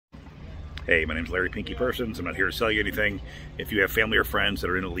Hey, my name's Larry Pinky Persons. I'm not here to sell you anything. If you have family or friends that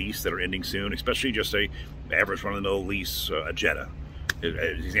are in a lease that are ending soon, especially just a average run-of-the-mill lease, a Jetta. As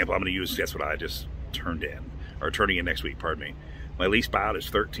an example I'm going to use, that's what I just turned in, or turning in next week, pardon me. My lease buyout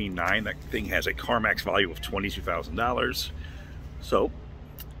is $13,900. That thing has a CarMax value of $22,000. So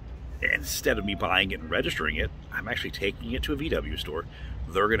instead of me buying it and registering it, I'm actually taking it to a VW store.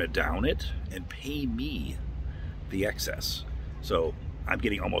 They're going to down it and pay me the excess. So I'm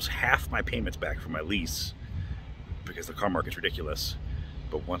getting almost half my payments back from my lease because the car market's ridiculous.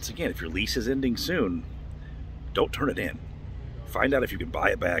 But once again, if your lease is ending soon, don't turn it in. Find out if you can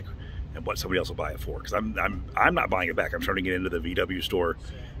buy it back and what somebody else will buy it for. Because I'm not buying it back. I'm turning it into the VW store,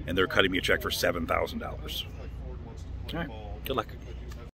 and they're cutting me a check for $7,000. All right, good luck.